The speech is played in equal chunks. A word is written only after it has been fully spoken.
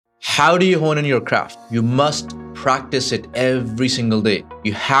How do you hone in your craft? You must practice it every single day.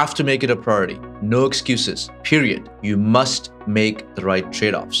 You have to make it a priority. No excuses, period. You must make the right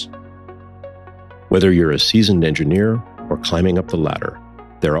trade-offs. Whether you're a seasoned engineer or climbing up the ladder,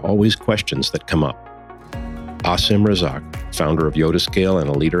 there are always questions that come up. Asim Razak, founder of Yotascale and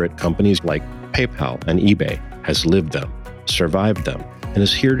a leader at companies like PayPal and eBay, has lived them, survived them, and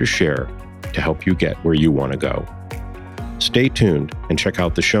is here to share to help you get where you want to go. Stay tuned and check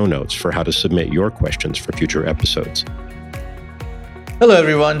out the show notes for how to submit your questions for future episodes. Hello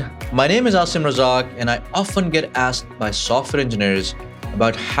everyone, my name is Asim Razak and I often get asked by software engineers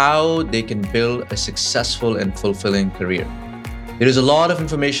about how they can build a successful and fulfilling career. There is a lot of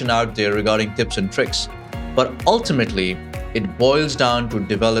information out there regarding tips and tricks, but ultimately it boils down to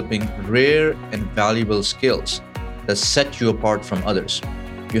developing rare and valuable skills that set you apart from others.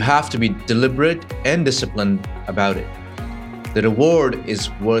 You have to be deliberate and disciplined about it. The reward is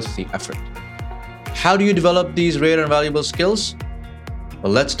worth the effort. How do you develop these rare and valuable skills?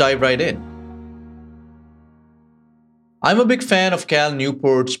 Well, let's dive right in. I'm a big fan of Cal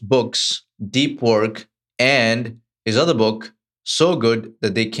Newport's books, Deep Work, and his other book, So Good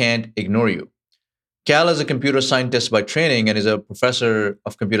That They Can't Ignore You. Cal is a computer scientist by training and is a professor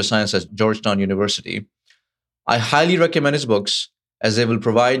of computer science at Georgetown University. I highly recommend his books as they will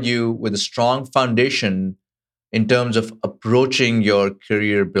provide you with a strong foundation in terms of approaching your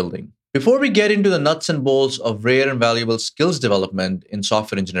career building. Before we get into the nuts and bolts of rare and valuable skills development in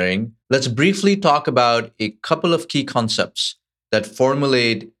software engineering, let's briefly talk about a couple of key concepts that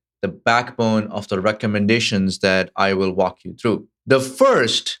formulate the backbone of the recommendations that I will walk you through. The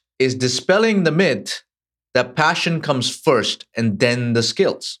first is dispelling the myth that passion comes first and then the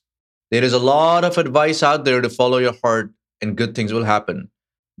skills. There is a lot of advice out there to follow your heart and good things will happen.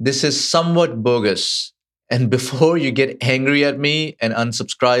 This is somewhat bogus. And before you get angry at me and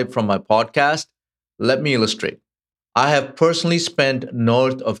unsubscribe from my podcast, let me illustrate. I have personally spent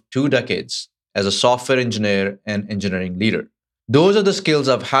north of 2 decades as a software engineer and engineering leader. Those are the skills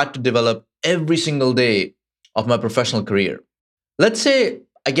I've had to develop every single day of my professional career. Let's say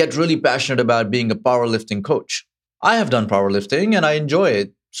I get really passionate about being a powerlifting coach. I have done powerlifting and I enjoy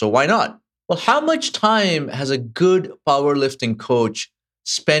it, so why not? Well, how much time has a good powerlifting coach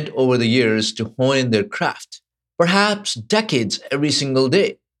spent over the years to hone in their craft? Perhaps decades every single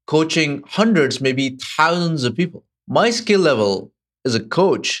day, coaching hundreds, maybe thousands of people. My skill level as a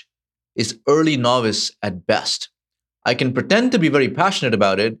coach is early novice at best. I can pretend to be very passionate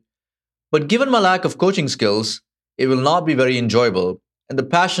about it, but given my lack of coaching skills, it will not be very enjoyable, and the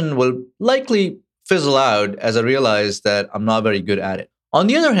passion will likely fizzle out as I realize that I'm not very good at it. On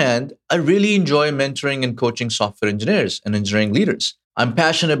the other hand, I really enjoy mentoring and coaching software engineers and engineering leaders. I'm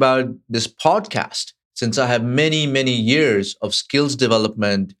passionate about this podcast since I have many, many years of skills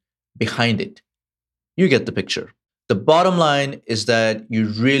development behind it. You get the picture. The bottom line is that you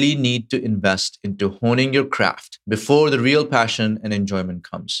really need to invest into honing your craft before the real passion and enjoyment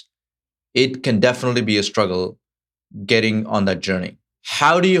comes. It can definitely be a struggle getting on that journey.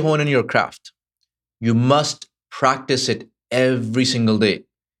 How do you hone in your craft? You must practice it every single day.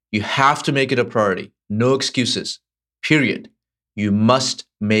 You have to make it a priority. No excuses, period. You must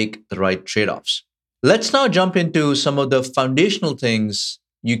make the right trade-offs. Let's now jump into some of the foundational things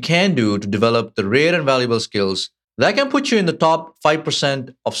you can do to develop the rare and valuable skills that can put you in the top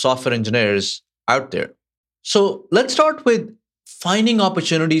 5% of software engineers out there. So let's start with finding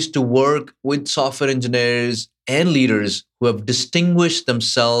opportunities to work with software engineers and leaders who have distinguished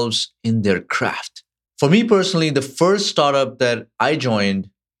themselves in their craft. For me personally, the first startup that I joined,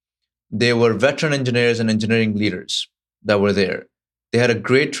 they were veteran engineers and engineering leaders that were there. They had a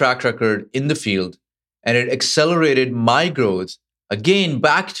great track record in the field, and it accelerated my growth, again,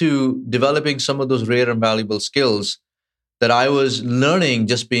 back to developing some of those rare and valuable skills that I was learning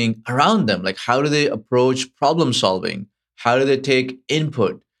just being around them. Like, how do they approach problem solving? How do they take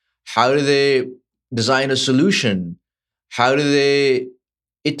input? How do they design a solution? How do they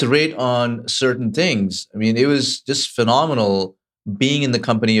iterate on certain things? I mean, it was just phenomenal being in the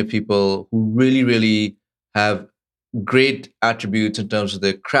company of people who really, really have great attributes in terms of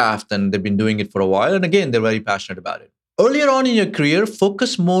their craft, and they've been doing it for a while. And again, they're very passionate about it. Earlier on in your career,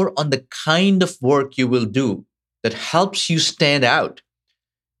 focus more on the kind of work you will do that helps you stand out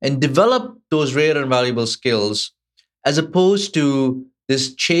and develop those rare and valuable skills, as opposed to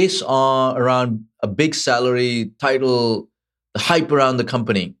this chase around a big salary, title, the hype around the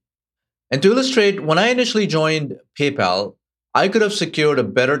company. And to illustrate, when I initially joined PayPal, I could have secured a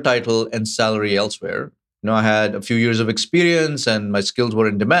better title and salary elsewhere. I had a few years of experience and my skills were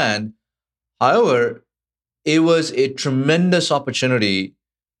in demand. However, it was a tremendous opportunity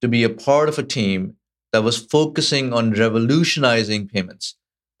to be a part of a team that was focusing on revolutionizing payments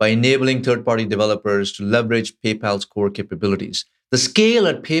by enabling third party developers to leverage PayPal's core capabilities. The scale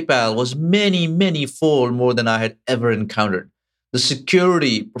at PayPal was many, many fold more than I had ever encountered. The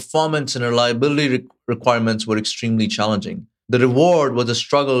security, performance, and reliability requirements were extremely challenging. The reward was a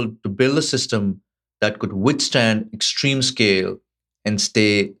struggle to build a system that could withstand extreme scale and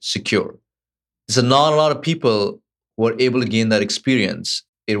stay secure. There's not a lot of people who were able to gain that experience.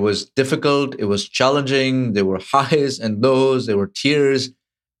 It was difficult, it was challenging, there were highs and lows, there were tears,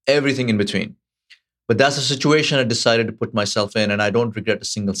 everything in between. But that's the situation I decided to put myself in, and I don't regret a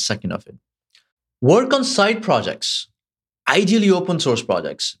single second of it. Work on side projects, ideally open source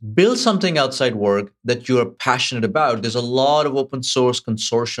projects. Build something outside work that you are passionate about. There's a lot of open source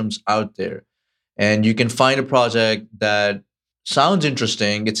consortiums out there, and you can find a project that sounds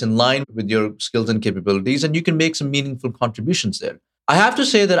interesting, it's in line with your skills and capabilities, and you can make some meaningful contributions there. I have to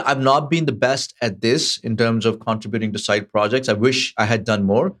say that I've not been the best at this in terms of contributing to side projects. I wish I had done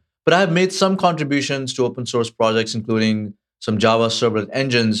more, but I have made some contributions to open source projects, including some Java servlet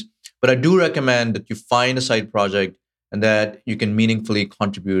engines. But I do recommend that you find a side project and that you can meaningfully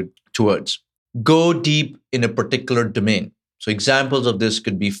contribute towards. Go deep in a particular domain. So examples of this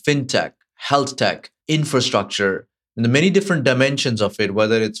could be fintech, health tech, infrastructure, and the many different dimensions of it,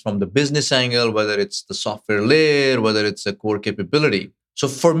 whether it's from the business angle, whether it's the software layer, whether it's a core capability. So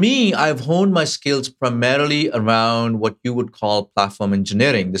for me, I've honed my skills primarily around what you would call platform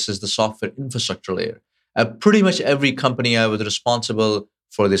engineering. This is the software infrastructure layer. At pretty much every company, I was responsible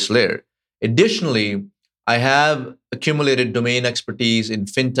for this layer. Additionally, I have accumulated domain expertise in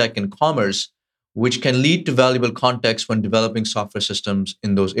fintech and commerce, which can lead to valuable context when developing software systems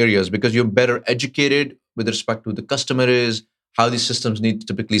in those areas because you're better educated with respect to who the customer is, how these systems need to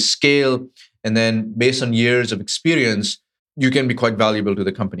typically scale, and then based on years of experience, you can be quite valuable to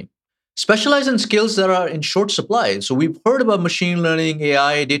the company. Specialize in skills that are in short supply. So we've heard about machine learning,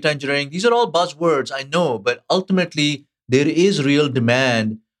 AI, data engineering. These are all buzzwords, I know, but ultimately there is real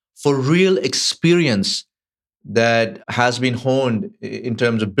demand for real experience that has been honed in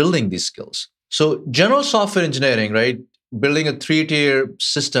terms of building these skills. So general software engineering, right? Building a three-tier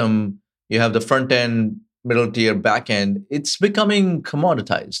system, you have the front end, middle tier, back end. It's becoming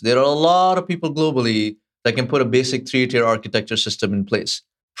commoditized. There are a lot of people globally that can put a basic three-tier architecture system in place.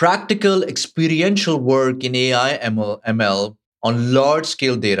 Practical experiential work in AI ML on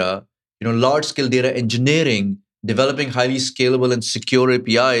large-scale data, large-scale data engineering, developing highly scalable and secure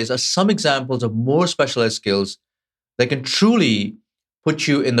APIs are some examples of more specialized skills that can truly put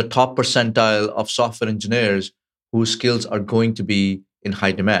you in the top percentile of software engineers whose skills are going to be in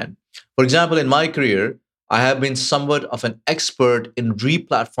high demand. For example, in my career, I have been somewhat of an expert in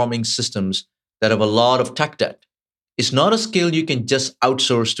replatforming systems that have a lot of tech debt. It's not a skill you can just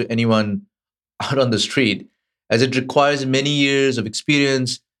outsource to anyone out on the street, as it requires many years of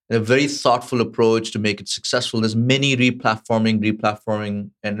experience and a very thoughtful approach to make it successful. There's many replatforming,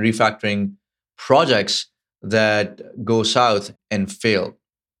 and refactoring projects that go south and fail.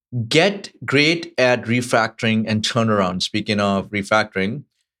 Get great at refactoring and turnaround. Speaking of refactoring,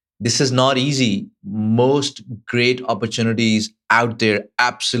 this is not easy. Most great opportunities out there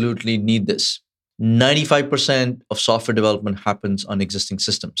absolutely need this. 95% of software development happens on existing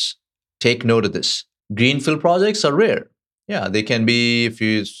systems. Take note of this. Greenfield projects are rare. Yeah, they can be if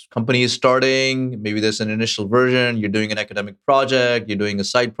your company is starting, maybe there's an initial version, you're doing an academic project, you're doing a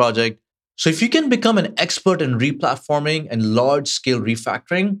side project. So if you can become an expert in replatforming and large-scale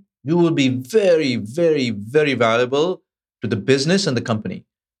refactoring, you will be very, very, very valuable to the business and the company.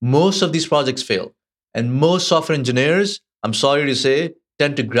 Most of these projects fail. And most software engineers, I'm sorry to say,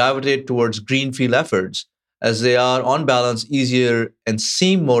 tend to gravitate towards greenfield efforts as they are, on balance, easier and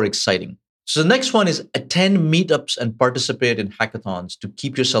seem more exciting. So the next one is attend meetups and participate in hackathons to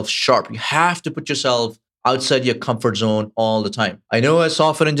keep yourself sharp. You have to put yourself outside your comfort zone all the time. I know as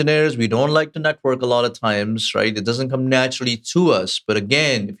software engineers, we don't like to network a lot of times, right? It doesn't come naturally to us. But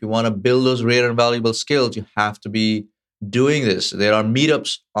again, if you want to build those rare and valuable skills, you have to be doing this. There are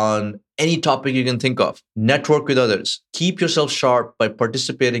meetups on any topic you can think of. Network with others. Keep yourself sharp by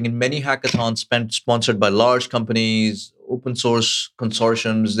participating in many hackathons sponsored by large companies, open source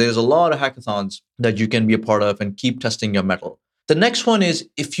consortiums. There's a lot of hackathons that you can be a part of and keep testing your mettle. The next one is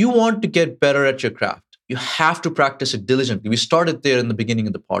if you want to get better at your craft, you have to practice it diligently. We started there in the beginning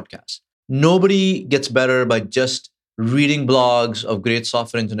of the podcast. Nobody gets better by just reading blogs of great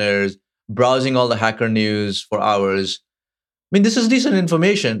software engineers, browsing all the hacker news for hours. I mean, this is decent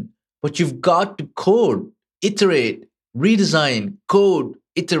information, but you've got to code, iterate, redesign, code,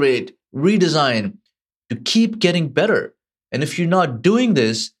 iterate, redesign to keep getting better. And if you're not doing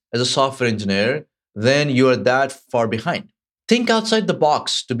this as a software engineer, then you are that far behind. Think outside the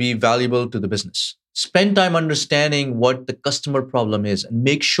box to be valuable to the business. Spend time understanding what the customer problem is and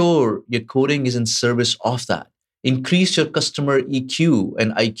make sure your coding is in service of that. Increase your customer EQ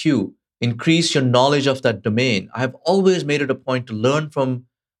and IQ. Increase your knowledge of that domain. I have always made it a point to learn from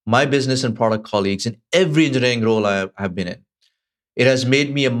my business and product colleagues in every engineering role I have been in. It has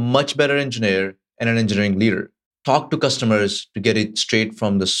made me a much better engineer and an engineering leader. Talk to customers to get it straight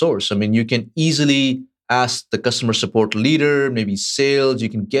from the source. I mean, you can easily ask the customer support leader, maybe sales. You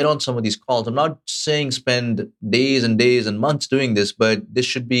can get on some of these calls. I'm not saying spend days and days and months doing this, but this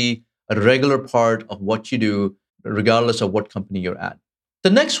should be a regular part of what you do, regardless of what company you're at. The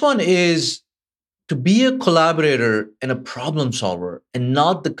next one is to be a collaborator and a problem solver and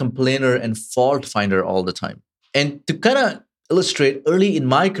not the complainer and fault finder all the time. And to kind of illustrate, early in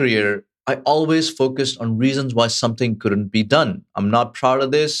my career, I always focused on reasons why something couldn't be done. I'm not proud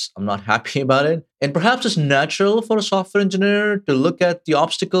of this. I'm not happy about it. And perhaps it's natural for a software engineer to look at the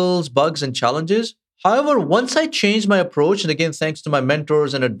obstacles, bugs, and challenges. However, once I changed my approach, and again, thanks to my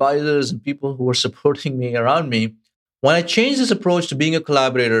mentors and advisors and people who were supporting me around me, when I changed this approach to being a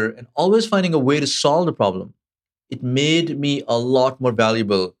collaborator and always finding a way to solve the problem, it made me a lot more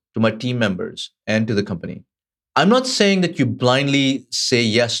valuable to my team members and to the company. I'm not saying that you blindly say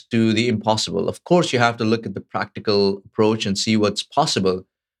yes to the impossible. Of course, you have to look at the practical approach and see what's possible,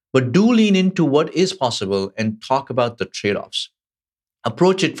 but do lean into what is possible and talk about the trade offs.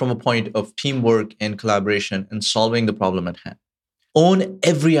 Approach it from a point of teamwork and collaboration and solving the problem at hand. Own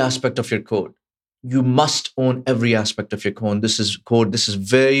every aspect of your code. You must own every aspect of your code. This is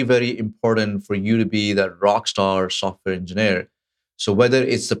very, very important for you to be that rock star software engineer. So whether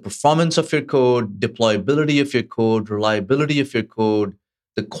it's the performance of your code, deployability of your code, reliability of your code,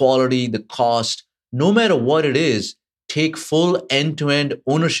 the quality, the cost, no matter what it is, take full end-to-end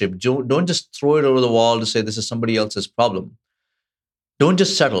ownership. Don't just throw it over the wall to say this is somebody else's problem. Don't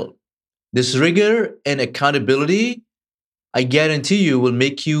just settle. This rigor and accountability, I guarantee you, will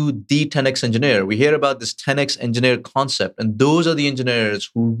make you the 10x engineer. We hear about this 10x engineer concept, and those are the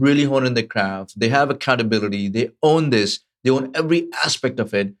engineers who really hone in their craft. They have accountability. They own this. They own every aspect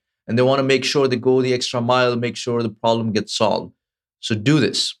of it, and they want to make sure they go the extra mile, make sure the problem gets solved. So do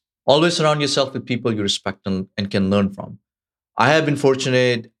this. Always surround yourself with people you respect and can learn from. I have been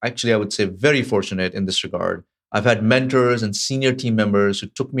fortunate, actually, I would say very fortunate in this regard. I've had mentors and senior team members who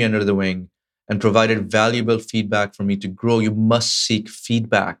took me under the wing and provided valuable feedback for me to grow. You must seek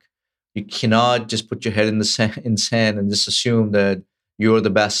feedback. You cannot just put your head in the sand and just assume that you're the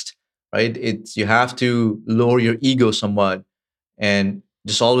best, right? You have to lower your ego somewhat and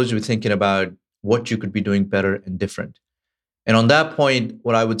just always be thinking about what you could be doing better and different. And on that point,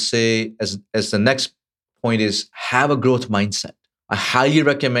 what I would say as the next point is have a growth mindset. I highly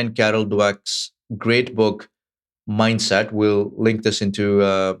recommend Carol Dweck's great book, Mindset. We'll link this into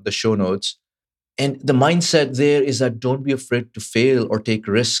the show notes. And the mindset there is that don't be afraid to fail or take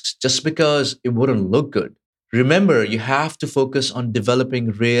risks just because it wouldn't look good. Remember, you have to focus on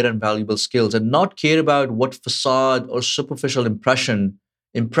developing rare and valuable skills and not care about what facade or superficial impression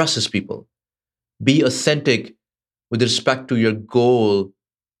impresses people. Be authentic with respect to your goal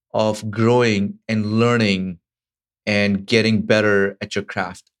of growing and learning and getting better at your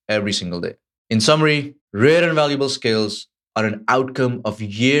craft every single day. In summary, rare and valuable skills are an outcome of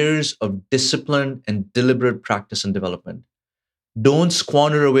years of discipline and deliberate practice and development. Don't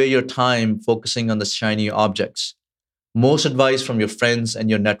squander away your time focusing on the shiny objects. Most advice from your friends and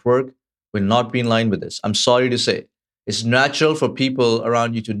your network will not be in line with this. I'm sorry to say. It's natural for people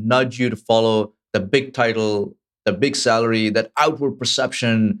around you to nudge you to follow the big title, the big salary, that outward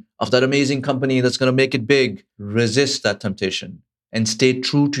perception of that amazing company that's going to make it big. Resist that temptation and stay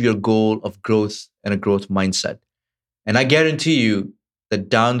true to your goal of growth and a growth mindset. And I guarantee you that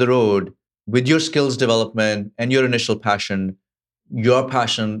down the road, with your skills development and your initial passion, your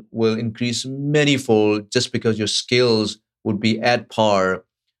passion will increase manyfold just because your skills would be at par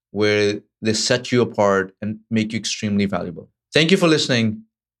where they set you apart and make you extremely valuable. Thank you for listening.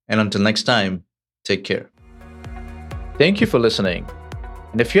 And until next time, take care. Thank you for listening.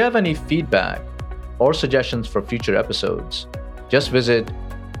 And if you have any feedback or suggestions for future episodes, just visit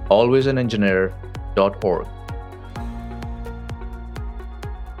alwaysanengineer.org.